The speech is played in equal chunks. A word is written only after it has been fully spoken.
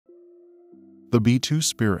The B-2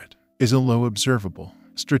 Spirit is a low-observable,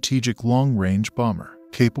 strategic long-range bomber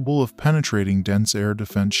capable of penetrating dense air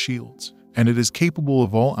defense shields, and it is capable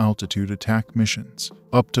of all-altitude attack missions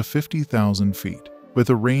up to 50,000 feet, with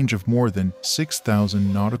a range of more than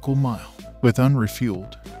 6,000 nautical miles with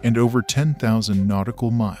unrefueled, and over 10,000 nautical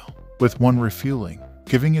miles with one refueling,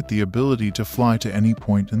 giving it the ability to fly to any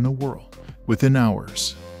point in the world within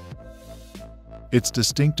hours. Its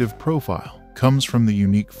distinctive profile comes from the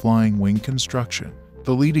unique flying wing construction.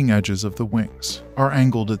 The leading edges of the wings are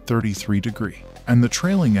angled at 33 degrees, and the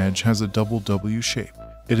trailing edge has a double W shape.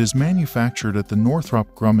 It is manufactured at the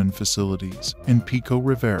Northrop Grumman facilities in Pico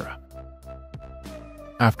Rivera.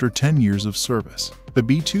 After 10 years of service, the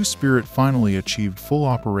B-2 Spirit finally achieved full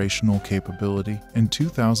operational capability in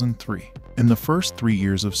 2003. In the first 3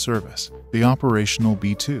 years of service, the operational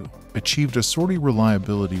B-2 achieved a sortie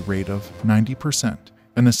reliability rate of 90%.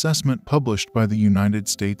 An assessment published by the United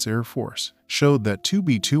States Air Force showed that 2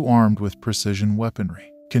 B-2 armed with precision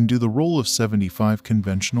weaponry can do the role of 75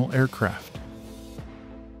 conventional aircraft.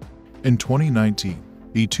 In 2019,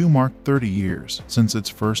 B-2 marked 30 years since its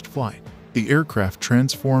first flight. The aircraft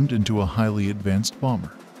transformed into a highly advanced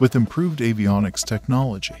bomber with improved avionics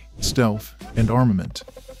technology, stealth, and armament.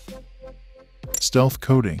 Stealth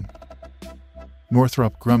coating.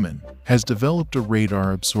 Northrop Grumman has developed a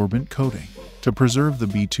radar-absorbent coating to preserve the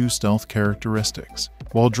B-2 stealth characteristics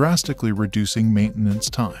while drastically reducing maintenance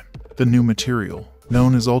time. The new material,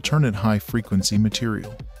 known as alternate high-frequency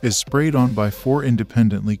material, is sprayed on by 4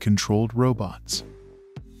 independently controlled robots.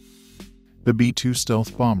 The B-2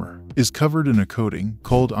 stealth bomber is covered in a coating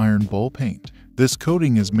called iron ball paint. This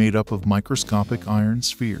coating is made up of microscopic iron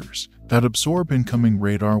spheres that absorb incoming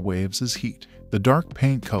radar waves as heat. The dark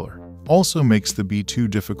paint color also makes the B-2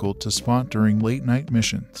 difficult to spot during late-night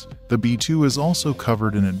missions. The B-2 is also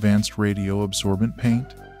covered in advanced radio-absorbent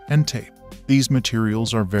paint and tape. These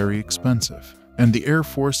materials are very expensive, and the Air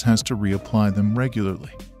Force has to reapply them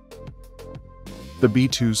regularly. The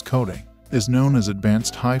B-2's coating is known as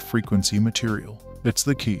advanced high-frequency material. It's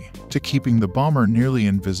the key to keeping the bomber nearly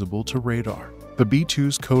invisible to radar. The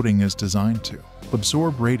B-2's coating is designed to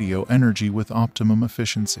absorb radio energy with optimum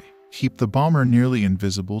efficiency, keep the bomber nearly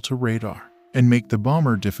invisible to radar, and make the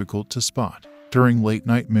bomber difficult to spot during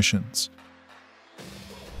late-night missions.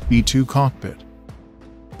 B-2 Cockpit.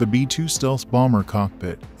 The B-2 stealth bomber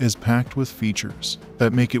cockpit is packed with features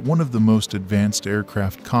that make it one of the most advanced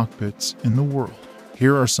aircraft cockpits in the world.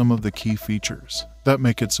 Here are some of the key features that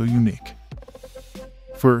make it so unique.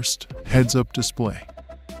 First, heads-up display.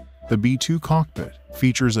 The B-2 cockpit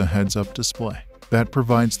features a heads-up display that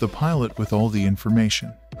provides the pilot with all the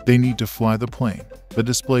information they need to fly the plane. The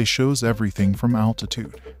display shows everything from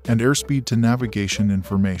altitude and airspeed to navigation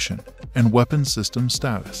information and weapon system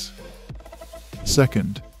status.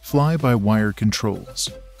 Second, fly-by-wire controls.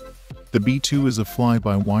 The B-2 is a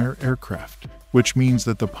fly-by-wire aircraft, which means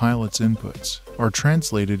that the pilot's inputs are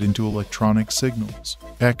translated into electronic signals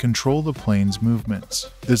that control the plane's movements.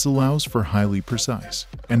 This allows for highly precise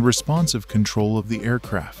and responsive control of the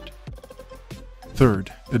aircraft.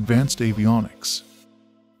 Third, advanced avionics.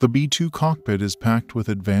 The B-2 cockpit is packed with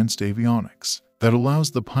advanced avionics that allows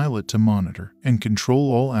the pilot to monitor and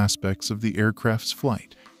control all aspects of the aircraft's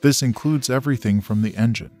flight. This includes everything from the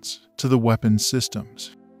engines to the weapons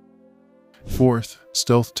systems. Fourth,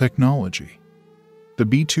 stealth technology. The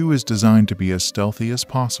B-2 is designed to be as stealthy as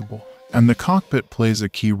possible, and the cockpit plays a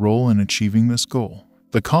key role in achieving this goal.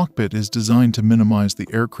 The cockpit is designed to minimize the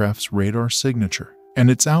aircraft's radar signature, and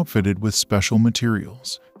it's outfitted with special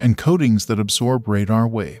materials and coatings that absorb radar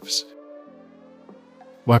waves.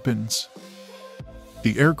 Weapons.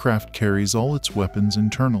 The aircraft carries all its weapons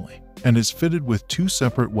internally and is fitted with 2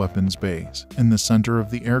 separate weapons bays in the center of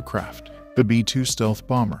the aircraft. The B-2 stealth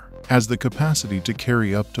bomber has the capacity to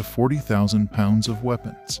carry up to 40,000 pounds of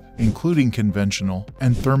weapons, including conventional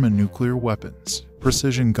and thermonuclear weapons,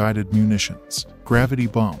 precision-guided munitions, gravity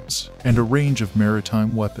bombs, and a range of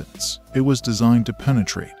maritime weapons. It was designed to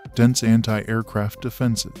penetrate dense anti-aircraft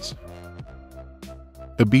defenses.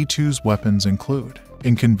 The B-2's weapons include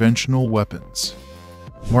unconventional weapons,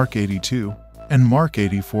 Mark 82 and Mark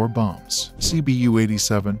 84 bombs,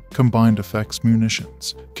 CBU-87 combined effects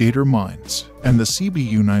munitions, Gator mines, and the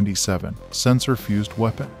CBU-97 sensor-fused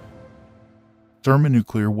weapon.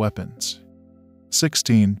 Thermonuclear weapons,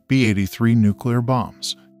 16 B-83 nuclear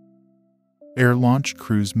bombs, air-launched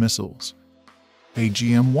cruise missiles,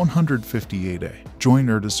 AGM-158A joint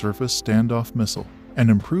air-to-surface standoff missile, and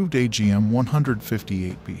improved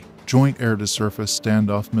AGM-158B joint air-to-surface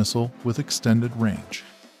standoff missile with extended range.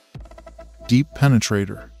 Deep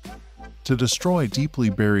penetrator. to destroy deeply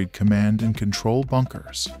buried command and control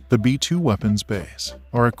bunkers. The B-2 weapons bays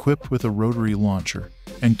are equipped with a rotary launcher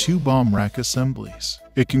and 2 bomb rack assemblies.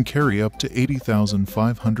 It can carry up to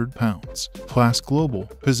 80,500 pounds. Class Global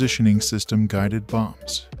Positioning System Guided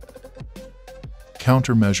Bombs.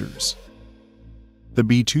 Countermeasures. The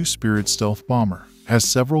B-2 Spirit stealth bomber has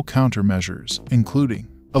several countermeasures, including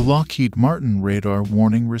a Lockheed Martin radar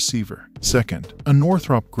warning receiver, second, a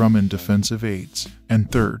Northrop Grumman defensive aids, and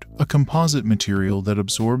third, a composite material that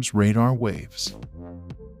absorbs radar waves.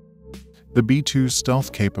 The B-2's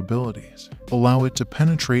stealth capabilities allow it to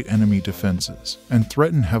penetrate enemy defenses and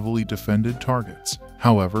threaten heavily defended targets.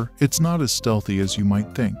 However, it's not as stealthy as you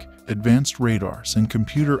might think. Advanced radars and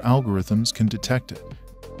computer algorithms can detect it.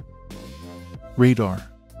 Radar.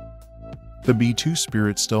 The B-2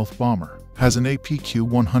 Spirit stealth bomber has an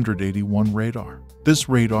APQ-181 radar. This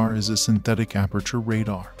radar is a synthetic aperture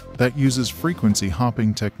radar that uses frequency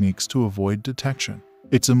hopping techniques to avoid detection.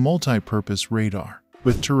 It's a multi-purpose radar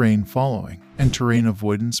with terrain following and terrain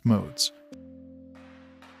avoidance modes.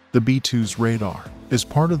 The B-2's radar is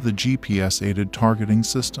part of the GPS-aided targeting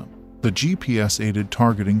system. The GPS-aided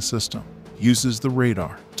targeting system uses the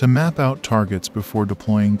radar to map out targets before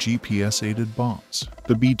deploying GPS-aided bombs.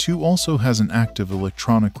 The B-2 also has an active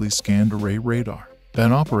electronically scanned array radar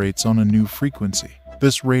that operates on a new frequency.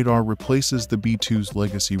 This radar replaces the B-2's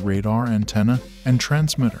legacy radar antenna and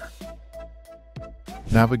transmitter.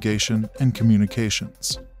 Navigation and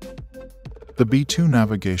communications. The B-2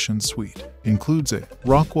 navigation suite includes a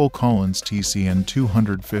Rockwell Collins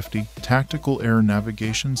TCN-250 tactical air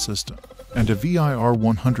navigation system and a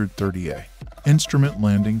VIR-130A instrument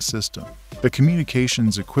landing system. The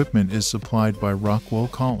communications equipment is supplied by Rockwell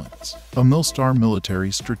Collins. A Milstar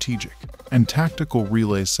military strategic and tactical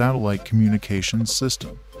relay satellite communications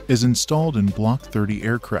system is installed in Block 30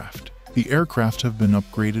 aircraft. The aircraft have been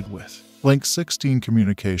upgraded with Link 16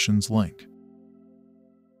 communications link.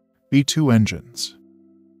 B-2 engines.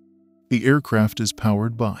 The aircraft is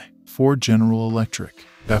powered by 4 General Electric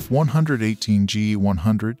F-118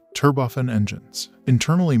 GE-100 turbofan engines,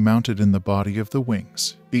 internally mounted in the body of the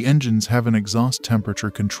wings. The engines have an exhaust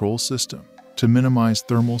temperature control system to minimize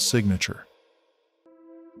thermal signature.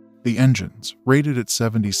 The engines, rated at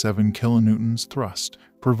 77 kilonewtons thrust,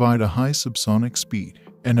 provide a high subsonic speed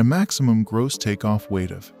and a maximum gross takeoff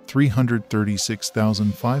weight of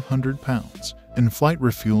 336,500 pounds, and flight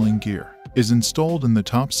refueling gear is installed in the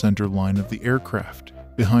top center line of the aircraft,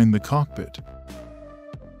 behind the cockpit.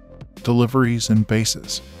 Deliveries and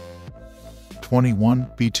bases. 21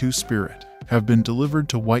 B-2 Spirit have been delivered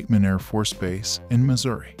to Whiteman Air Force Base in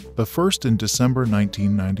Missouri. The first in December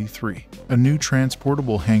 1993. A new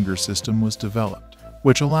transportable hangar system was developed,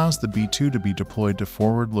 which allows the B-2 to be deployed to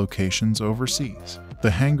forward locations overseas.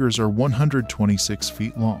 The hangars are 126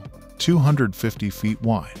 feet long, 250 feet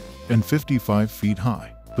wide, and 55 feet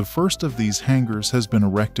high. The first of these hangars has been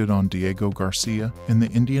erected on Diego Garcia in the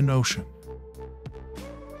Indian Ocean.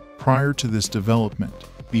 Prior to this development,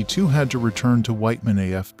 B-2 had to return to Whiteman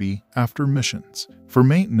AFB after missions for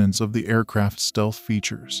maintenance of the aircraft's stealth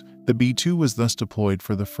features. The B-2 was thus deployed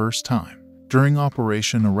for the first time during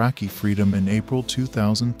Operation Iraqi Freedom in April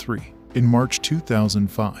 2003. In March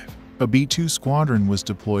 2005, a B-2 squadron was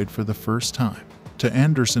deployed for the first time to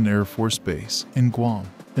Andersen Air Force Base in Guam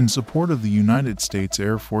in support of the United States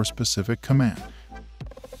Air Force Pacific Command.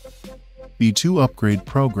 B-2 Upgrade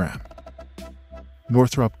Program.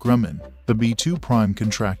 Northrop Grumman, the B-2 prime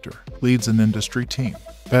contractor, leads an industry team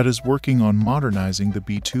that is working on modernizing the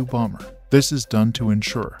B-2 bomber. This is done to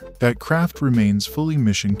ensure that craft remains fully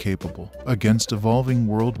mission capable against evolving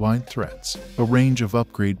worldwide threats. A range of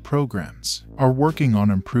upgrade programs are working on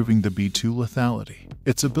improving the B-2 lethality,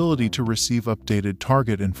 its ability to receive updated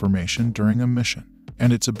target information during a mission,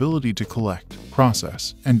 and its ability to collect,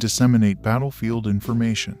 process, and disseminate battlefield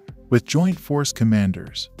information with joint force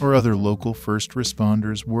commanders or other local first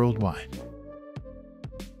responders worldwide.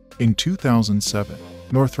 In 2007,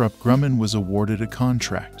 Northrop Grumman was awarded a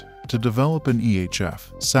contract to develop an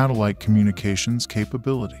EHF satellite communications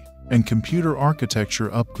capability and computer architecture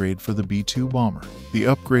upgrade for the B-2 bomber. The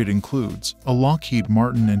upgrade includes a Lockheed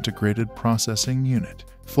Martin integrated processing unit.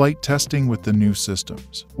 Flight testing with the new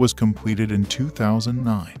systems was completed in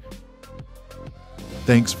 2009.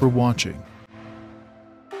 Thanks for watching.